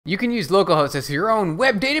You can use localhost as your own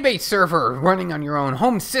web database server running on your own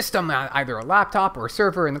home system, either a laptop or a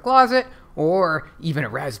server in the closet, or even a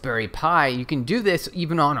Raspberry Pi. You can do this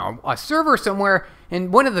even on a server somewhere.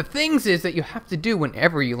 And one of the things is that you have to do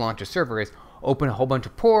whenever you launch a server is open a whole bunch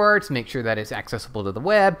of ports, make sure that it's accessible to the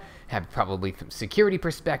web, have probably from security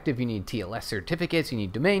perspective, you need TLS certificates, you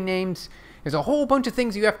need domain names. There's a whole bunch of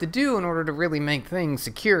things you have to do in order to really make things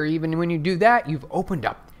secure. Even when you do that, you've opened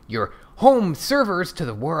up your home servers to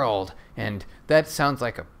the world, and that sounds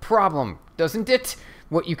like a problem, doesn't it?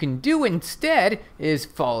 What you can do instead is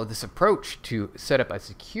follow this approach to set up a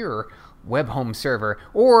secure web home server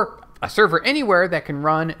or a server anywhere that can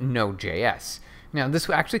run Node.js. Now, this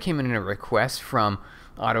actually came in a request from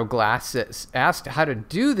AutoGlass that asked how to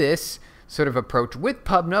do this sort of approach with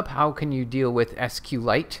PubNub. How can you deal with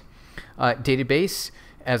sqlite database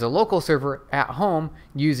as a local server at home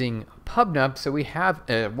using PubNub? So we have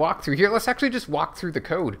a walkthrough here. Let's actually just walk through the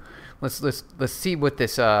code. Let's see what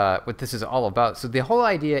this is all about. So the whole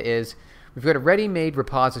idea is we've got a ready-made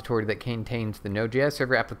repository that contains the Node.js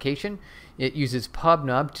server application. It uses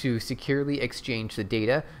PubNub to securely exchange the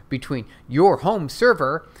data between your home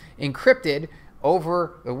server encrypted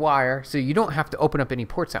over the wire, so you don't have to open up any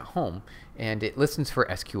ports at home. And it listens for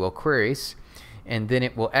SQL queries, and then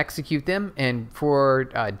it will execute them. And for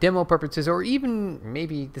demo purposes, or even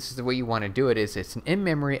maybe this is the way you want to do it, is it's an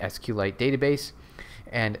in-memory SQLite database,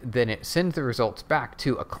 and then it sends the results back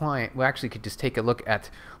to a client. We actually could just take a look at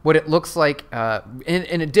what it looks like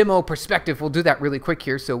in a demo perspective. We'll do that really quick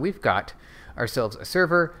here. So we've got ourselves a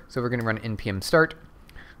server, so we're going to run npm start,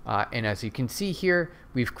 and as you can see here,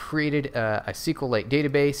 we've created a SQLite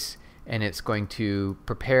database, and it's going to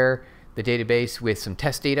prepare the database with some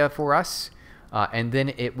test data for us. And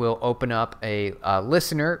then it will open up a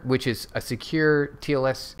listener, which is a secure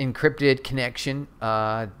TLS encrypted connection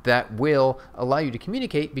that will allow you to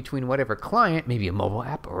communicate between whatever client, maybe a mobile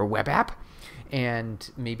app or a web app,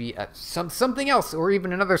 and maybe something else, or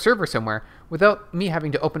even another server somewhere, without me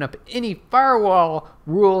having to open up any firewall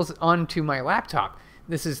rules onto my laptop.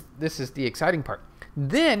 This is the exciting part.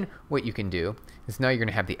 Then what you can do is now you're going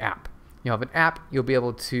to have the app. You'll have an app, you'll be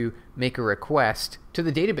able to make a request to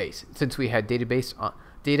the database. Since we had database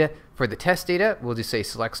data for the test data, we'll just say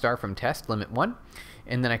select star from test, limit 1,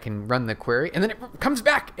 and then I can run the query, and then it comes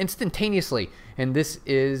back instantaneously. And this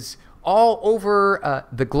is all over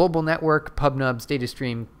the global network. PubNub's data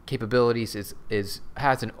stream capabilities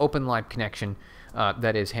has an open live connection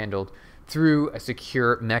that is handled through a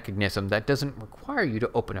secure mechanism that doesn't require you to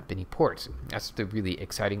open up any ports. That's the really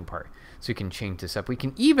exciting part. So you can change this up. We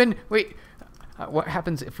can even, wait, what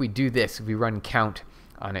happens if we do this, if we run count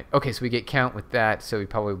on it? Okay, so we get count with that, so we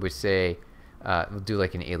probably would say, we'll do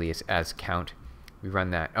like an alias as count. We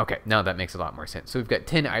run that. Okay, now that makes a lot more sense. So we've got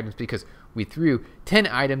 10 items because we threw 10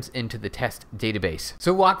 items into the test database.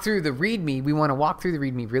 So walk through the README. We want to walk through the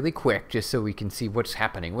README really quick just so we can see what's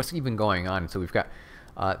happening, what's even going on. So we've got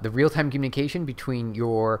the real-time communication between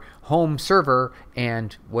your home server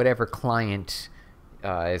and whatever client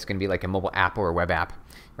is going to be like a mobile app or a web app,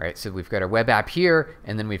 right? So we've got our web app here,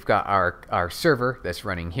 and then we've got our server that's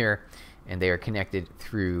running here, and they are connected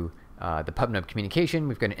through the PubNub communication.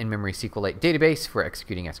 We've got an in-memory SQLite database for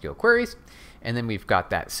executing SQL queries, and then we've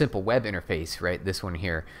got that simple web interface, right? This one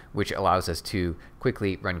here, which allows us to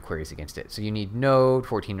quickly run queries against it. So you need Node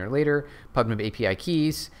 14 or later, PubNub API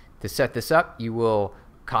keys. To set this up, you will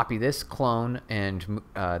copy this, clone, and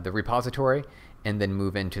the repository, and then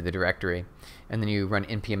move into the directory. And then you run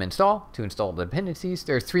npm install to install the dependencies.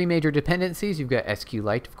 There are 3 major dependencies. You've got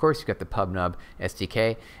sqlite, of course, you've got the PubNub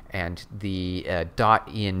SDK, and the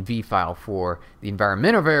 .env file for the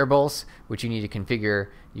environmental variables, which you need to configure.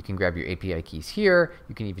 You can grab your API keys here.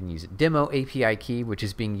 You can even use demo API key, which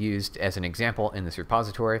is being used as an example in this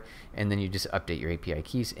repository. And then you just update your API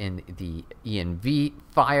keys in the env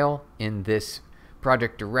file in this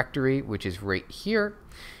project directory, which is right here.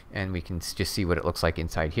 And we can just see what it looks like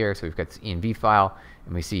inside here. So we've got this env file,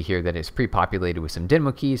 and we see here that it's pre-populated with some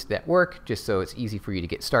demo keys that work, just so it's easy for you to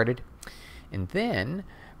get started. And then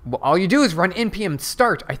all you do is run npm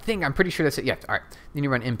start. I'm pretty sure that's it. Yeah, all right. Then you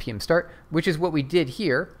run npm start, which is what we did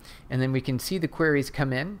here. And then we can see the queries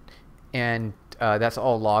come in, and that's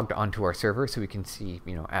all logged onto our server, so we can see,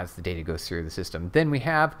 as the data goes through the system. Then we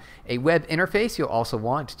have a web interface. You'll also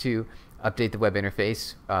want to update the web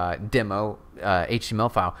interface demo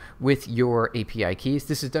HTML file with your API keys.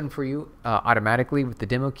 This is done for you automatically with the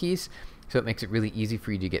demo keys, so it makes it really easy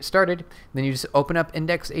for you to get started. Then you just open up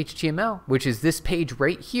index.html, which is this page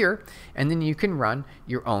right here, and then you can run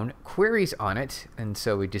your own queries on it. And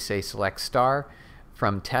so we just say select star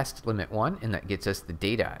from test limit 1, and that gets us the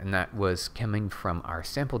data, and that was coming from our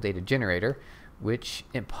sample data generator, which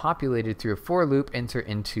it populated through a for loop, enter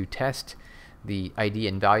into test the ID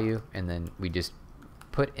and value, and then we just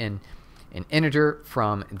put in an integer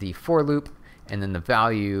from the for loop, and then the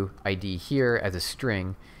value ID here as a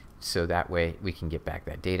string, so that way we can get back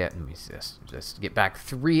that data. And we just get back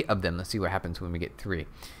 3 of them. Let's see what happens when we get 3.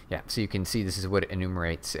 Yeah, so you can see this is what it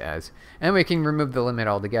enumerates as. And we can remove the limit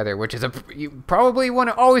altogether, which is you probably want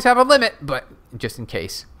to always have a limit, but just in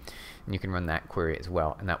case. And you can run that query as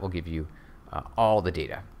well, and that will give you all the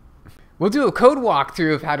data. We'll do a code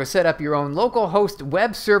walkthrough of how to set up your own localhost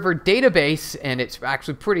web server database, and it's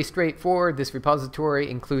actually pretty straightforward. This repository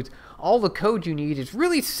includes all the code you need. It's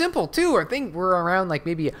really simple too. I think we're around like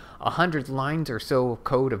maybe 100 lines or so of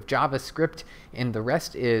code of JavaScript, and the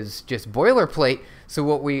rest is just boilerplate. So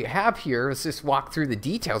what we have here, let's just walk through the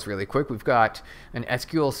details really quick. We've got an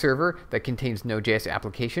SQL server that contains Node.js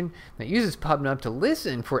application that uses PubNub to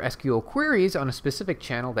listen for SQL queries on a specific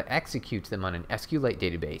channel that executes them on an SQLite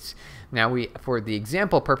database. Now for the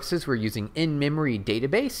example purposes, we're using in-memory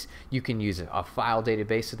database. You can use a file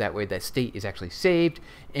database, so that way that state is actually saved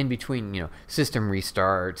in between, system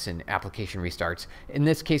restarts and application restarts. In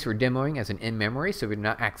this case, we're demoing as an in-memory, so we're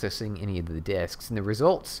not accessing any of the disks. And the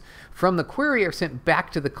results from the query are sent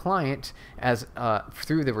back to the client as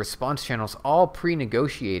through the response channels, all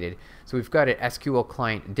pre-negotiated. So we've got an SQL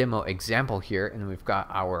client demo example here, and then we've got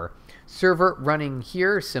our server running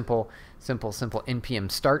here, simple npm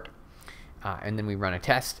start. And then we run a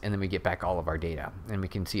test, and then we get back all of our data, and we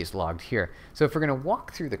can see it's logged here. So if we're going to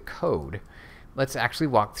walk through the code, let's actually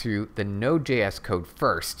walk through the Node.js code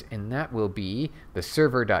first, and that will be the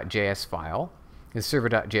server.js file. The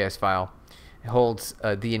server.js file holds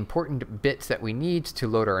the important bits that we need to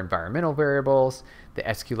load our environmental variables, the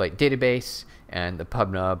SQLite database, and the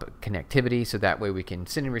PubNub connectivity, so that way we can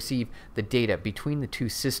send and receive the data between the two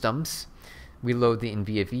systems. We load the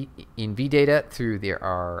env data through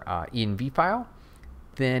our env file.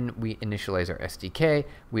 Then we initialize our SDK.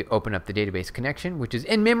 We open up the database connection, which is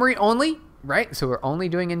in memory only, right? So we're only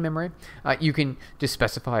doing in memory. You can just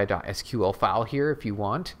specify a .sql file here if you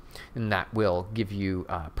want, and that will give you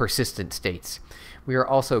persistent states. We are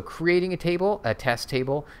also creating a table, a test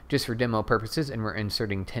table, just for demo purposes, and we're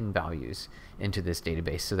inserting 10 values into this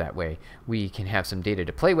database, so that way we can have some data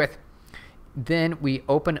to play with. Then we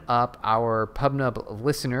open up our PubNub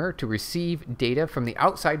listener to receive data from the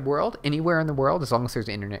outside world, anywhere in the world, as long as there's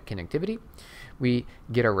internet connectivity. We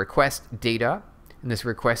get our request data, and this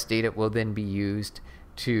request data will then be used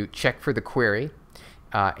to check for the query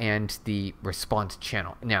and the response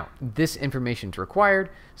channel. Now, this information is required,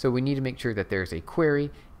 so we need to make sure that there's a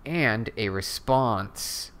query and a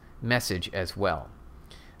response message as well.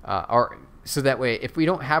 So that way, if we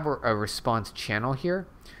don't have a response channel here,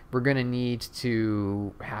 we're going to need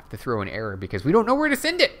to throw an error because we don't know where to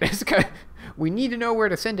send it. We need to know where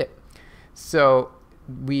to send it. So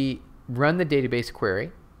we run the database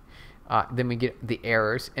query. Then we get the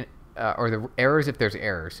errors, or the errors if there's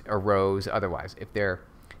errors, or rows otherwise. If there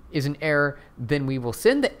is an error, then we will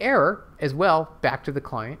send the error as well back to the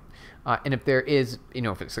client. And if there is,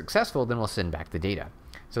 if it's successful, then we'll send back the data.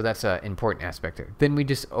 So that's an important aspect there. Then we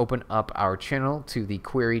just open up our channel to the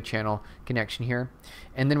query channel connection here,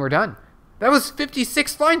 and then we're done. That was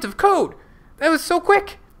 56 lines of code. That was so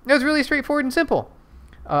quick. That was really straightforward and simple.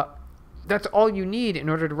 That's all you need in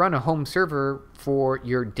order to run a home server for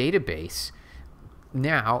your database.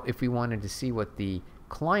 Now, if we wanted to see what the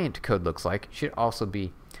client code looks like, it should also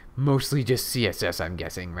be mostly just CSS, I'm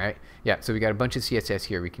guessing, right? Yeah, so we got a bunch of CSS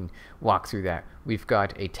here. We can walk through that. We've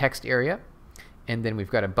got a text area, and then we've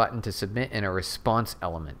got a button to submit and a response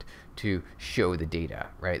element to show the data,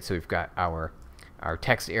 right? So we've got our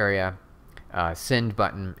text area, send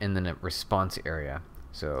button, and then a response area.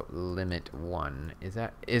 So limit 1.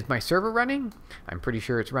 Is my server running? I'm pretty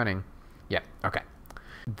sure it's running. Yeah, okay.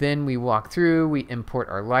 Then we walk through, we import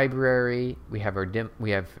our library, we have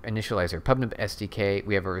initialize our PubNub SDK,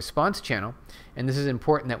 we have a response channel, and this is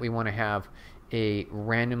important that we want to have a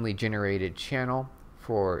randomly generated channel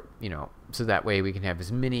for, so that way we can have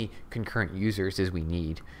as many concurrent users as we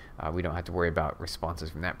need. We don't have to worry about responses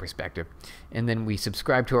from that perspective. And then we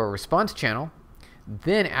subscribe to our response channel.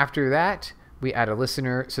 Then after that, we add a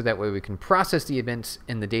listener, so that way we can process the events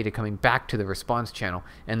and the data coming back to the response channel,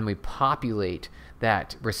 and then we populate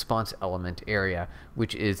that response element area,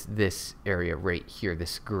 which is this area right here,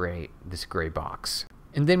 this gray box.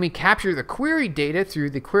 And then we capture the query data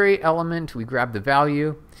through the query element. We grab the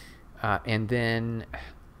value, and then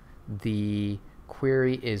the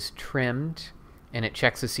query is trimmed, and it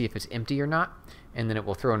checks to see if it's empty or not. and then it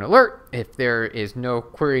will throw an alert if there is no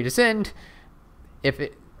query to send.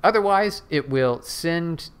 Otherwise, it will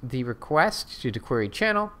send the request to the query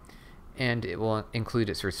channel, and it will include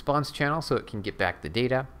its response channel so it can get back the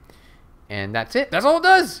data. And that's it. That's all it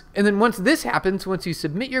does. And then once this happens, once you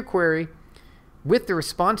submit your query with the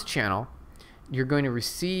response channel, you're going to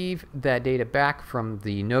receive that data back from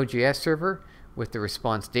the Node.js server with the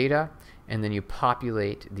response data, and then you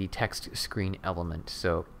populate the text screen element.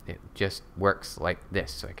 So it just works like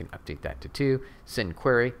this. So I can update that to 2, send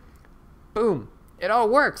query, boom, it all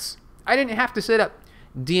works. I didn't have to set up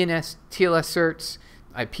DNS, TLS certs,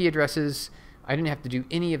 IP addresses. I didn't have to do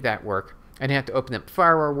any of that work. I didn't have to open up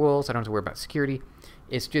firewall rules. I don't have to worry about security.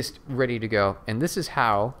 It's just ready to go. And this is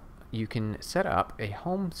how you can set up a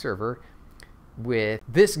home server with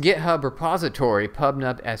this GitHub repository,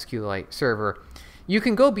 PubNub SQLite server. You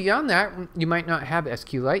can go beyond that. You might not have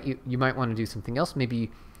SQLite. You might want to do something else. Maybe you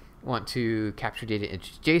want to capture data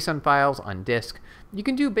into JSON files on disk. You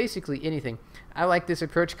can do basically anything. I like this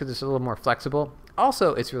approach because it's a little more flexible.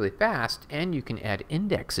 Also, it's really fast, and you can add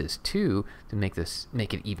indexes too to make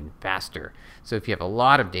it even faster. So if you have a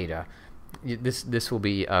lot of data, this will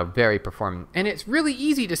be very performant, and it's really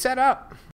easy to set up.